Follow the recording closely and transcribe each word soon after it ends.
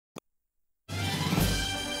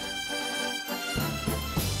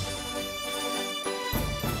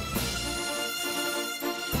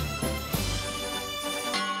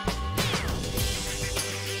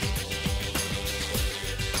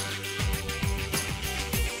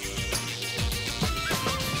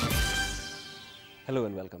Hello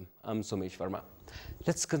and welcome. I'm Somesh Verma.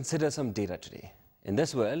 Let's consider some data today. In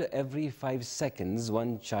this world, every 5 seconds,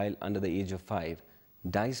 one child under the age of 5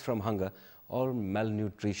 dies from hunger or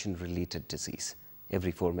malnutrition-related disease.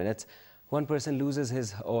 Every 4 minutes, one person loses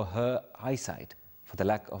his or her eyesight for the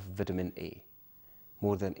lack of vitamin A.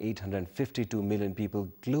 More than 852 million people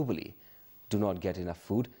globally do not get enough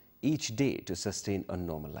food each day to sustain a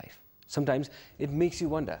normal life. Sometimes it makes you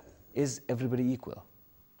wonder, is everybody equal?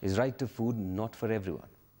 Is right to food not for everyone?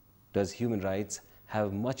 Does human rights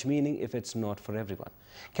have much meaning if it's not for everyone?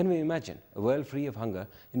 Can we imagine a world free of hunger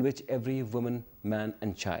in which every woman, man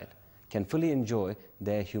and child can fully enjoy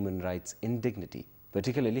their human rights in dignity,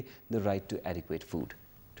 particularly the right to adequate food?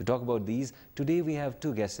 To talk about these, today we have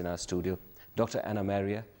two guests in our studio. Dr. Anna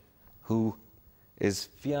Maria, who is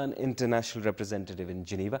FIAN International representative in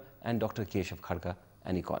Geneva, and Dr. Keshab Khadka,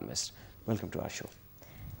 an economist. Welcome to our show.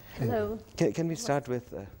 Hello. Can we start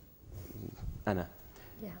with Anna?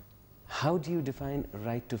 Yeah. How do you define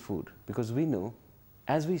right to food? Because we know,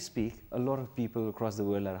 as we speak, a lot of people across the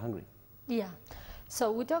world are hungry. Yeah.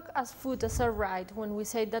 So we talk as food as a right when we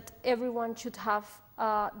say that everyone should have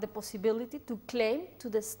the possibility to claim to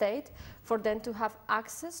the state for them to have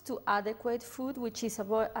access to adequate food which is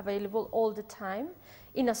available all the time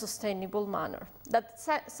in a sustainable manner. That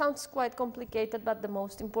sounds quite complicated, but the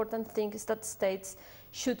most important thing is that states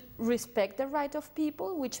should respect the right of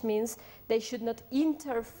people, which means they should not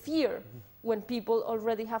interfere when people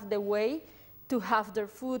already have the way to have their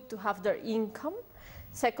food, to have their income.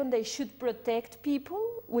 Second, they should protect people,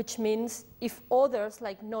 which means if others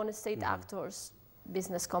like non-state actors,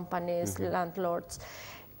 business companies, landlords,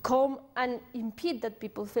 come and impede that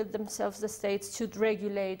people feed themselves, the states should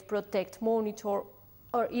regulate, protect, monitor,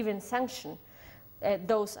 or even sanction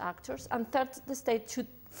those actors. And third, the state should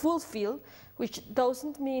fulfill, which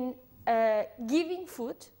doesn't mean giving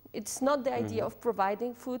food. It's not the idea of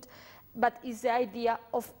providing food, but it's the idea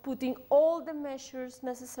of putting all the measures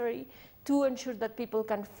necessary to ensure that people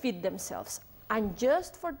can feed themselves. And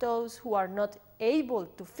just for those who are not able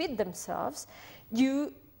to feed themselves,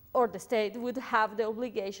 you or the state would have the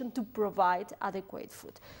obligation to provide adequate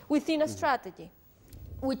food within a strategy,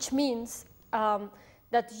 which means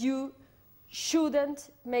that you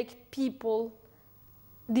shouldn't make people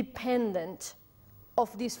dependent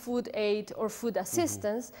of this food aid or food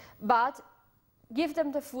assistance, but give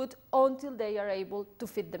them the food until they are able to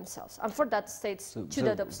feed themselves. And for that, states should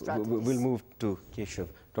adopt strategies. We'll move to Keshab.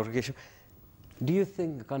 Dr. Keshab, do you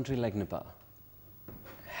think a country like Nepal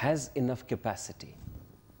has enough capacity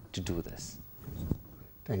to do this?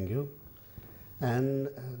 Thank you. And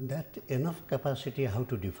that enough capacity, how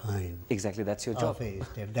to define? Exactly, that's your job.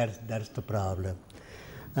 That's the problem.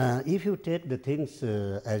 If you take the things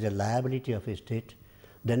as a liability of a state,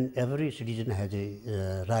 then every citizen has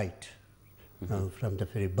a right from the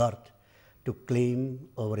very birth to claim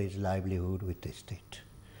over his livelihood with the state,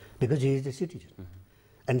 because he is a citizen.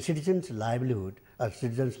 And citizen's livelihood or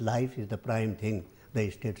citizen's life is the prime thing the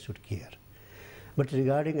state should care. But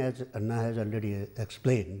regarding, as Anna has already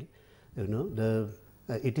explained, you know,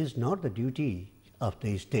 it is not the duty of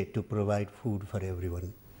the state to provide food for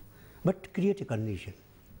everyone, but create a condition.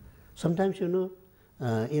 Sometimes, you know,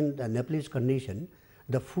 in the Nepalese condition,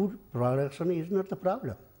 the food production is not the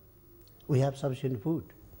problem. We have sufficient food,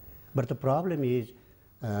 but the problem is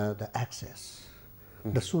the access,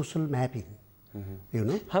 the social mapping. You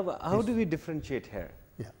know, how do we differentiate here?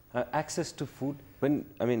 Yeah. Access to food.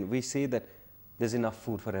 When we say that there's enough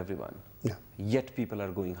food for everyone, yet people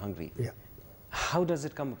are going hungry. Yeah. How does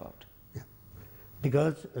it come about? Yeah.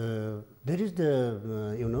 Because there is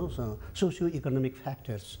the you know, socio-economic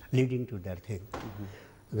factors leading to that thing.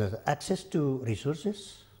 The access to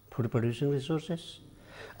resources, food producing resources,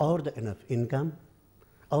 or the enough income,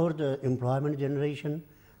 or the employment generation.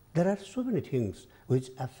 There are so many things which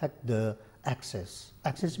affect the access.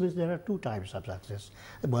 Access means there are two types of access.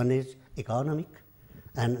 One is economic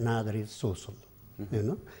and another is social. You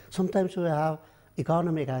know, sometimes we have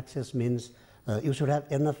economic access means you should have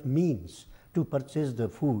enough means to purchase the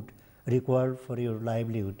food required for your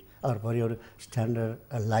livelihood or for your standard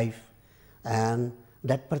life, and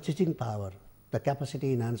that purchasing power, the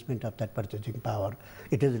capacity enhancement of that purchasing power,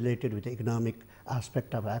 it is related with the economic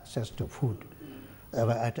aspect of access to food.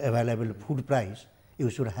 At available food price, you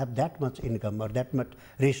should have that much income or that much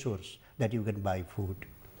resource that you can buy food.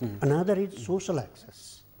 Another is social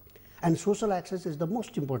access. And social access is the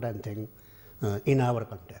most important thing in our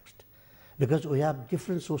context, because we have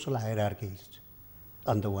different social hierarchies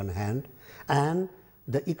on the one hand, and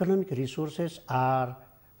the economic resources are,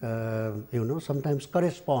 you know, sometimes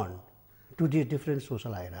correspond to the different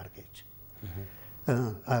social hierarchies.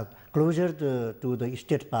 closer to the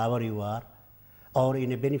state power you are, or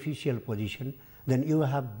in a beneficial position, then you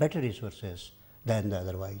have better resources than the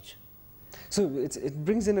otherwise. So it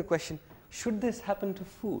brings in a question, should this happen to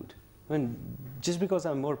food? I mean, just because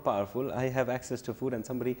I'm more powerful, I have access to food, and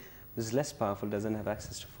somebody who's less powerful doesn't have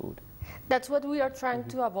access to food. That's what we are trying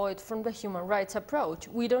to avoid from the human rights approach.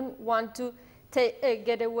 We don't want to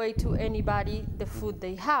get away to anybody the food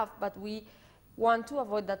they have, but we want to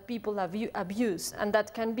avoid that people abuse, and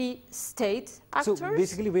that can be state actors. So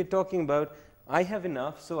basically we're talking about, I have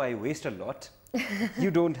enough, so I waste a lot.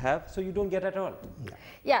 You don't have, so you don't get at all.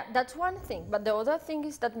 Yeah, that's one thing. But the other thing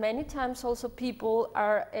is that many times also people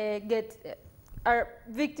are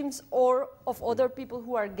victims of other people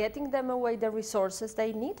who are getting them away the resources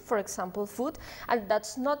they need, for example, food, and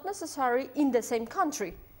that's not necessary in the same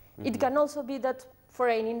country. It can also be that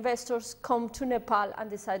foreign investors come to Nepal and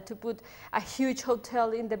decide to put a huge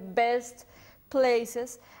hotel in the best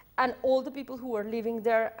places, and all the people who are living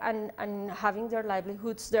there and having their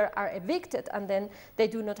livelihoods there are evicted, and then they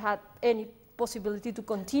do not have any possibility to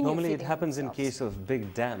continue. Normally it happens in case of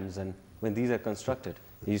big dams, and when these are constructed,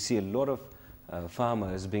 you see a lot of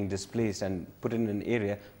farmers being displaced and put in an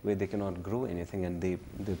area where they cannot grow anything, and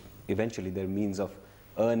eventually their means of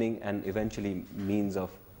earning and eventually means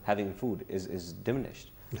of having food is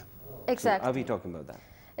diminished. Yeah. Exactly. So are we talking about that?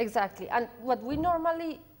 Exactly. And what we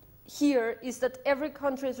normally hear is that every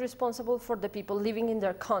country is responsible for the people living in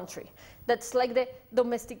their country. That's like the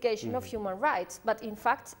domestication of human rights. But in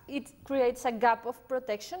fact, it creates a gap of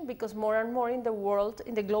protection, because more and more in the world,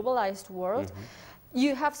 in the globalized world,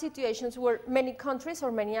 you have situations where many countries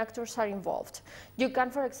or many actors are involved. You can,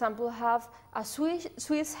 for example, have a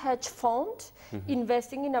Swiss hedge fund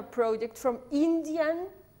investing in a project from Indian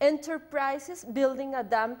enterprises building a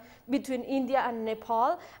dam between India and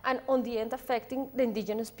Nepal, and on the end affecting the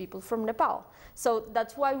indigenous people from Nepal. So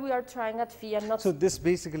that's why we are trying at FIAN not. So this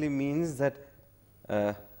basically means that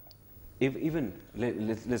let's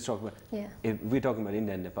talk about, if we're talking about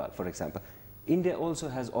India and Nepal, for example, India also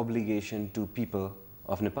has obligation to people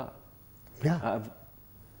of Nepal. Yeah.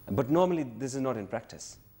 But normally this is not in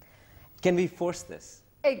practice. Can we force this?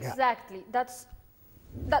 Exactly.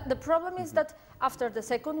 The problem is that after the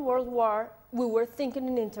Second World War, we were thinking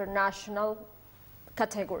in international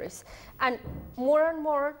categories. And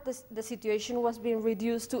more, the situation was being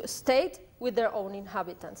reduced to a state with their own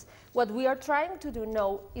inhabitants. What we are trying to do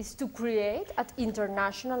now is to create at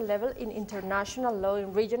international level, in international law,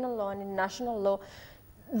 in regional law, and in national law,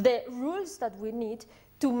 the rules that we need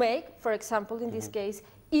to make, for example, in this case,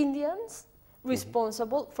 Indians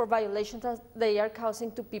responsible for violations that they are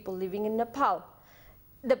causing to people living in Nepal.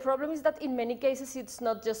 The problem is that in many cases it's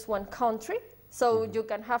not just one country, so you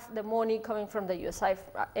can have the money coming from the USA,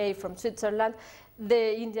 from Switzerland,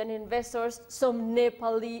 the Indian investors, some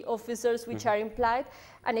Nepali officers which are implied,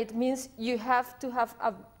 and it means you have to have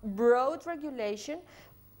a broad regulation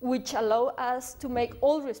which allow us to make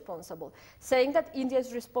all responsible. Saying that India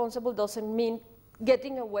is responsible doesn't mean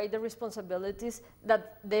getting away the responsibilities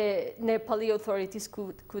that the Nepali authorities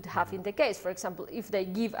could have in the case. For example, if they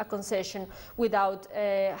give a concession without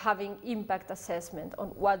having impact assessment on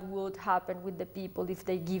what would happen with the people if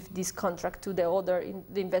they give this contract to the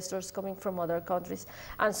investors coming from other countries,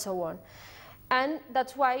 and so on. And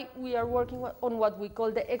that's why we are working on what we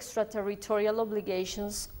call the extraterritorial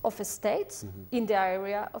obligations of states in the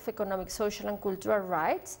area of economic, social, and cultural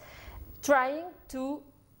rights, trying to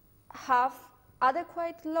have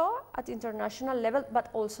adequate law at international level, but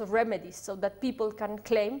also remedies so that people can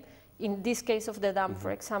claim, in this case of the dam, for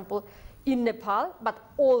example, in Nepal,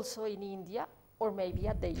 but also in India, or maybe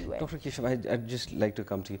at the UN. Dr. Keshab, I'd just like to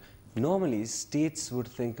come to you. Normally, states would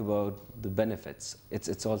think about the benefits.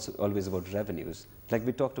 It's also always about revenues. Like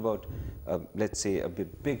we talked about, let's say, a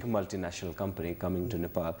big multinational company coming to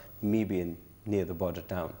Nepal, maybe near the border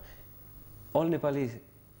town. All Nepali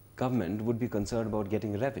government would be concerned about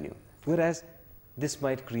getting revenue, whereas this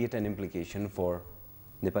might create an implication for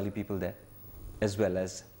Nepali people there, as well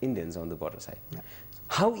as Indians on the border side. Yeah.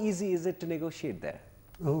 How easy is it to negotiate there?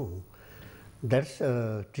 Oh, that's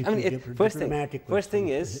a tricky, diplomatic first thing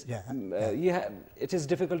is, it is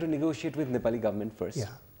difficult to negotiate with Nepali government first,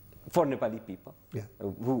 for Nepali people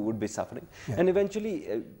who would be suffering. And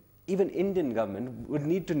eventually, even Indian government would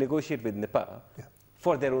need to negotiate with Nepal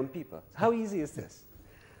for their own people. How easy is this?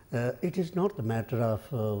 It is not a matter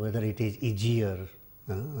of whether it is easy or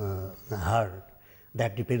hard.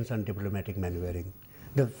 That depends on diplomatic maneuvering.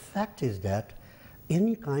 The fact is that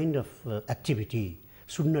any kind of activity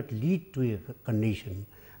should not lead to a condition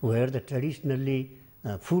where the traditionally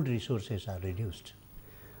food resources are reduced.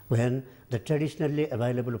 when the traditionally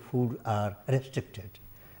available food are restricted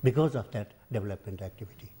because of that development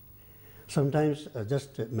activity. Sometimes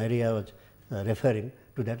just Maria was referring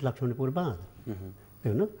to that Lakshmanpur Bandh,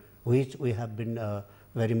 you know, which we have been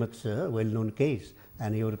very much well-known case,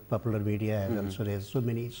 and your popular media has also raised so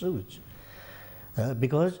many issues.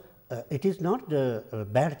 Because it is not the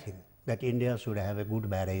bad thing that India should have a good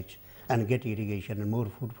barrage and get irrigation and more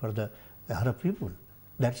food for the her people.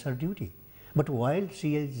 That's her duty. But while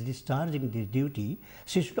she is discharging this duty,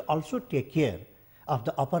 she should also take care of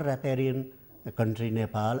the upper riparian country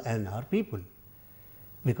Nepal and her people.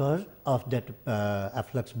 Because of that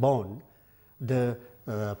afflux bond, the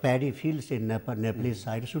paddy fields in Nepalese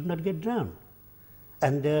side should not get drowned,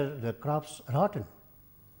 and the crops rotten.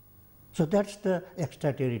 So that's the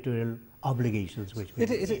extraterritorial obligations which we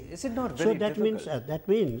is it not very difficult? So that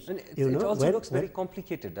means And you know, it also looks very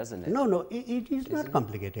complicated, doesn't it? No, it is not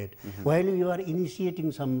complicated. While you are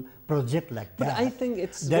initiating some project like But that, I think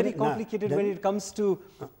it's very complicated when it comes to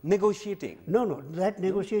negotiating. No, that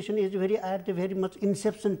negotiation is at the very much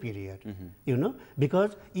inception period, you know,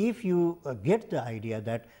 because if you get the idea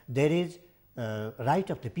that there is right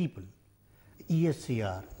of the people,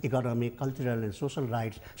 ESCR, economic, cultural and social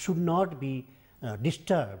rights should not be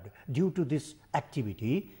disturbed due to this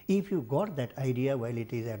activity. If you got that idea while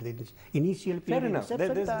it is at this initial period, fair enough.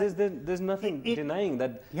 There's nothing denying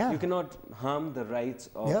that you cannot harm the rights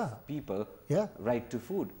of people, right to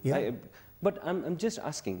food. But I'm just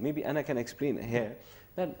asking, maybe Anna can explain here,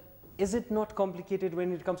 that is it not complicated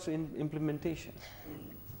when it comes to implementation?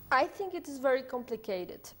 I think it is very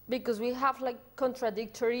complicated because we have like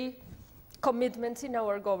contradictory commitments in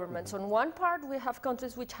our governments. On one part, we have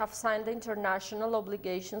countries which have signed the international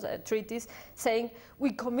obligations, treaties, saying we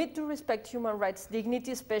commit to respect human rights,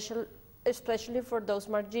 dignity, especially for those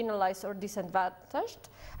marginalized or disadvantaged.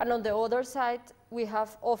 And on the other side, we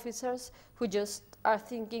have officers who just are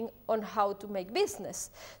thinking on how to make business.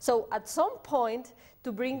 So at some point,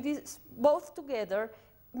 to bring these both together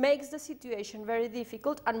makes the situation very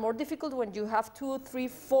difficult, and more difficult when you have 2, 3,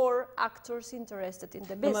 4 actors interested in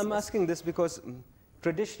the business. I'm asking this because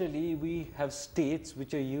traditionally we have states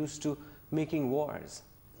which are used to making wars.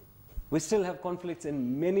 We still have conflicts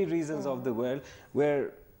in many regions of the world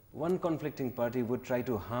where one conflicting party would try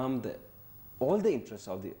to harm all the interests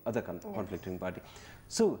of the other conflicting party.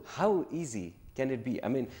 So how easy can it be? I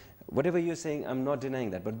mean, whatever you're saying, I'm not denying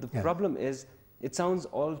that, but the problem is it sounds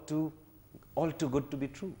all too good to be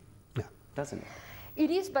true, doesn't it?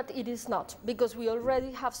 It is, but it is not, because we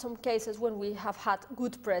already have some cases when we have had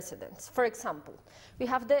good precedents. For example, we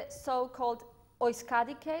have the so-called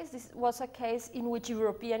Oiskadi case. This was a case in which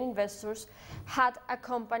European investors had a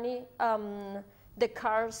company, the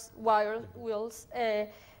cars, wheels,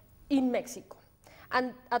 in Mexico.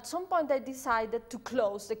 And at some point they decided to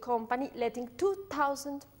close the company, letting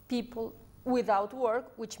 2,000 people without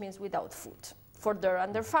work, which means without food for their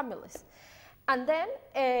and their families. And then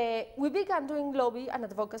we began doing lobby and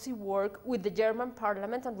advocacy work with the German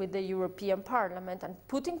parliament and with the European parliament and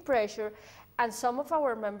putting pressure, and some of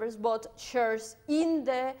our members bought shares in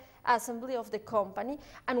the assembly of the company.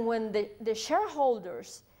 And when the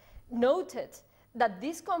shareholders noted that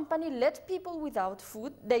this company let people without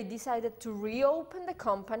food, they decided to reopen the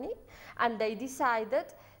company, and they decided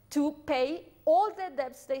to pay all the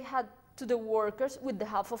debts they had to the workers with the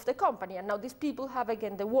help of the company, and now these people have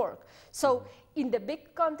again the work. So in the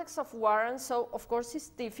big context of war, and so of course it's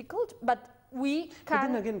difficult, but we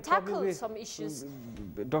can tackle some issues.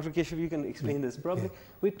 Dr. Keshab, you can explain this. Probably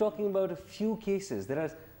we're talking about a few cases. There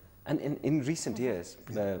are, and in recent years,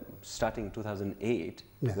 starting 2008,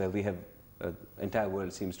 where we have entire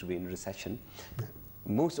world seems to be in recession.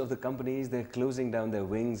 Most of the companies, they're closing down their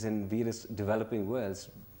wings in various developing worlds,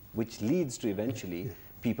 which leads to eventually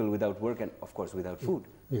people without work and, of course, without food.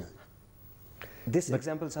 This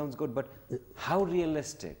example sounds good, but how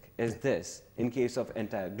realistic is this in case of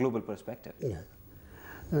entire global perspective?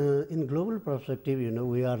 In global perspective, you know,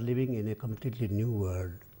 we are living in a completely new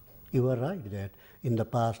world. You are right that in the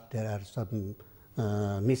past there are some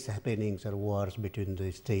mishappenings or wars between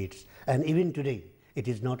the states, and even today it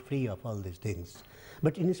is not free of all these things.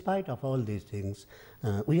 But in spite of all these things,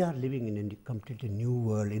 we are living in a completely new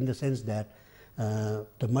world in the sense that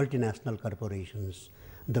the multinational corporations,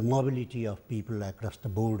 the mobility of people across the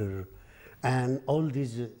border, and all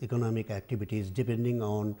these economic activities depending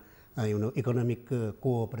on economic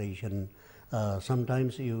cooperation,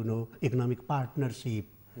 sometimes economic partnership,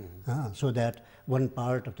 so that one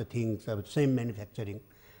part of the things of same manufacturing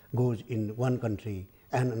goes in one country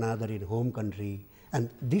and another in home country, and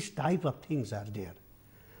this type of things are there.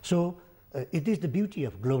 So it is the beauty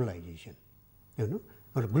of globalization,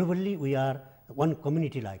 or globally we are one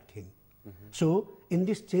community-like thing. So in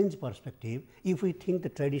this change perspective, if we think the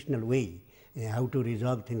traditional way, how to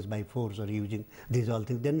resolve things by force or using these all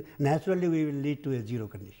things, then naturally we will lead to a zero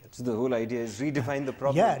condition. So the whole idea is redefine the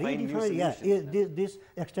problem, Yeah, find new redefine, solutions. this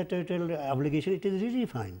extraterritorial obligation, it is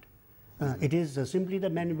redefined. It is simply the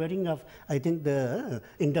maneuvering of, I think, the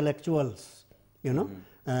intellectuals, you know,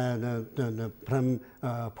 from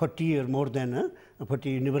 40 or more than 40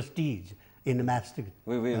 universities in Maastricht.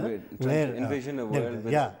 We're trying to envision a world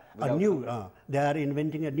they are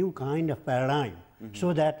inventing a new kind of paradigm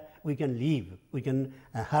so that we can live, we can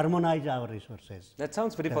harmonize our resources. That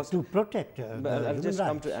sounds very positive. To protect but I'll just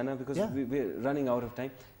come rights. to Anna because we're running out of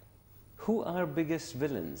time. Who are biggest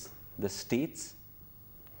villains? The states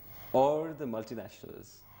or the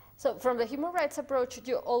multinationals? So from the human rights approach,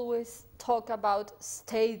 you always talk about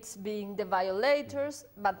states being the violators,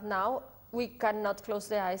 but now we cannot close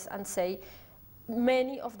the eyes and say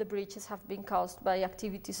many of the breaches have been caused by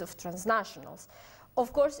activities of transnationals.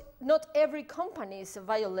 Of course, not every company is a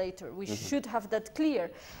violator. We should have that clear.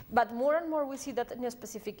 But more and more we see that in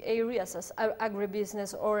specific areas as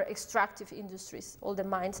agribusiness or extractive industries, all the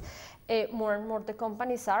mines, more and more the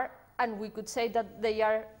companies are, and we could say that they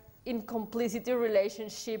are in complicity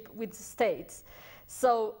relationship with states.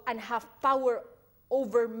 So, and have power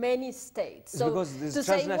over many states. So because these to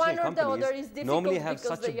say one or the other companies is difficult normally have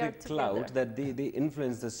because such a they are big together. clout that they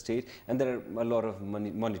influence the state, and there are a lot of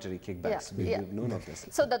monetary kickbacks. We've known of this.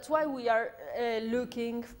 So that's why we are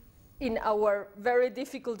looking in our very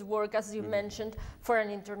difficult work, as you mentioned, for an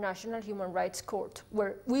international human rights court,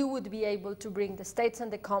 where we would be able to bring the states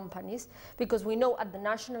and the companies, because we know at the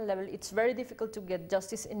national level it's very difficult to get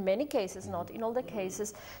justice in many cases, not in all the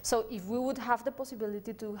cases. So if we would have the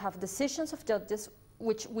possibility to have decisions of judges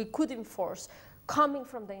which we could enforce coming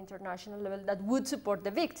from the international level, that would support the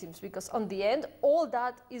victims, because on the end all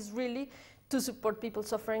that is really to support people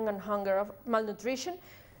suffering and hunger of malnutrition.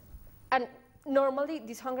 And normally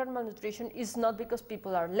this hunger and malnutrition is not because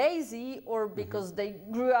people are lazy or because they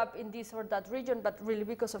grew up in this or that region, but really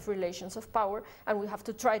because of relations of power, and we have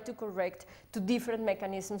to try to correct to different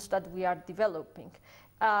mechanisms that we are developing.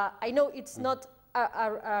 I know it's not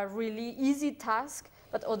a really easy task,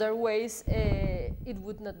 but other ways it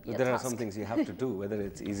would not be a task. There are some things you have to do, whether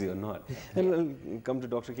it's easy or not. And we'll come to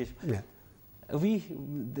Dr. Keshab. Yeah.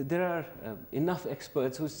 There are enough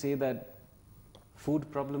experts who say that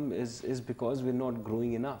food problem is because we're not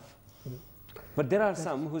growing enough. But there are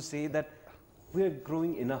some who say that we're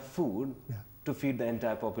growing enough food to feed the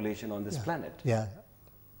entire population on this planet.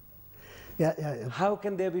 How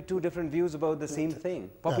can there be two different views about the same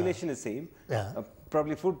thing? Population is same.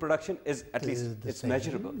 Probably food production is at least it's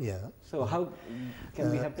measurable. So how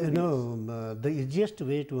can we have two views? The easiest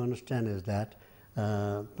way to understand is that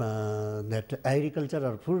that agriculture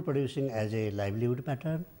or food producing as a livelihood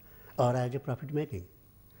pattern or as a profit making.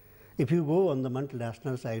 If you go on the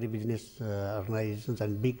multinational agribusiness organizations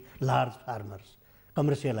and big, large farmers,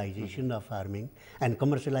 commercialization of farming and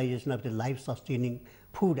commercialization of the life-sustaining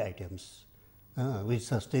food items, which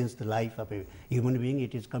sustains the life of a human being,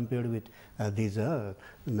 it is compared with these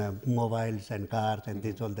mobiles and cars and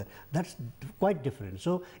this all that. That's quite different.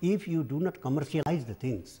 So if you do not commercialize the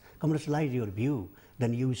things, commercialize your view,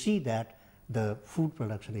 then you see that the food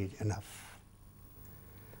production is enough.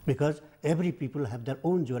 Because every people have their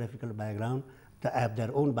own geographical background, they have their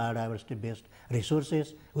own biodiversity-based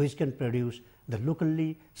resources which can produce the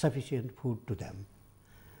locally sufficient food to them.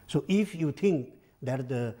 So if you think that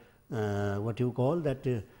the what you call that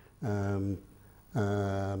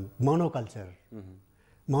monoculture,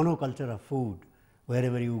 monoculture of food,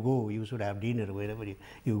 wherever you go you should have dinner, wherever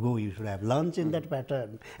you go you should have lunch in that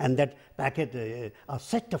pattern, and that packet, a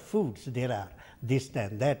set of foods there are, this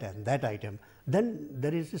and that item, then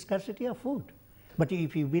there is a scarcity of food. But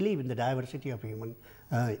if you believe in the diversity of human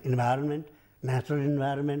environment, natural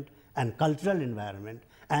environment and cultural environment,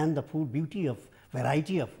 and the food beauty of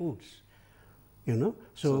variety of foods, you know,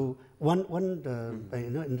 so one you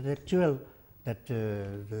know, intellectual that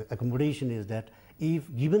the accommodation is that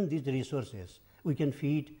if given these resources, we can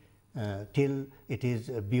feed till it is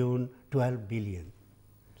beyond 12 billion.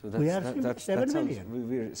 So we are still 7 billion.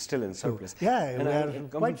 We're still in surplus. So, yeah, and we are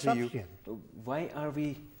quite sufficient. Why are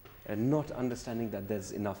we not understanding that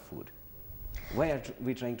there's enough food? Why are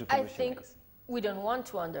we trying to commercialize? I think we don't want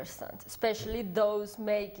to understand, especially those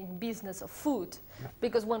making business of food.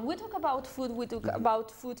 Because when we talk about food, we talk about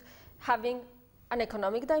food having an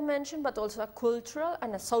economic dimension, but also a cultural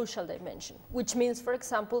and a social dimension, which means, for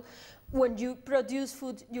example, when you produce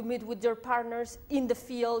food, you meet with your partners in the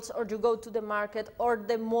fields, or you go to the market, or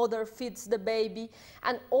the mother feeds the baby,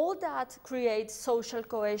 and all that creates social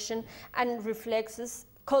cohesion and reflects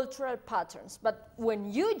cultural patterns. But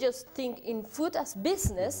when you just think in food as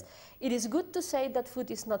business, it is good to say that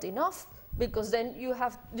food is not enough, because then you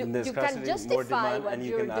can justify what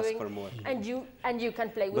you're doing, and you can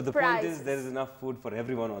play with prices. But the point is, there is enough food for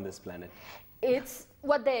everyone on this planet. It's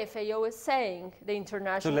what the FAO is saying, the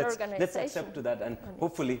international organization. Let's accept to that, and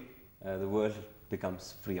hopefully the world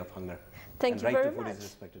becomes free of hunger. Thank you very much. Right to food is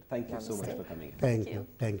respected. Thank you so much for coming. Thank you.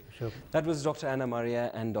 Thank you. Sure. That was Dr. Anna Maria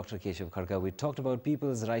and Dr. Keshab Khadka. We talked about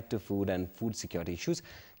people's right to food and food security issues.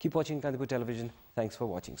 Keep watching Kandipur Television. Thanks for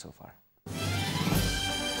watching so far.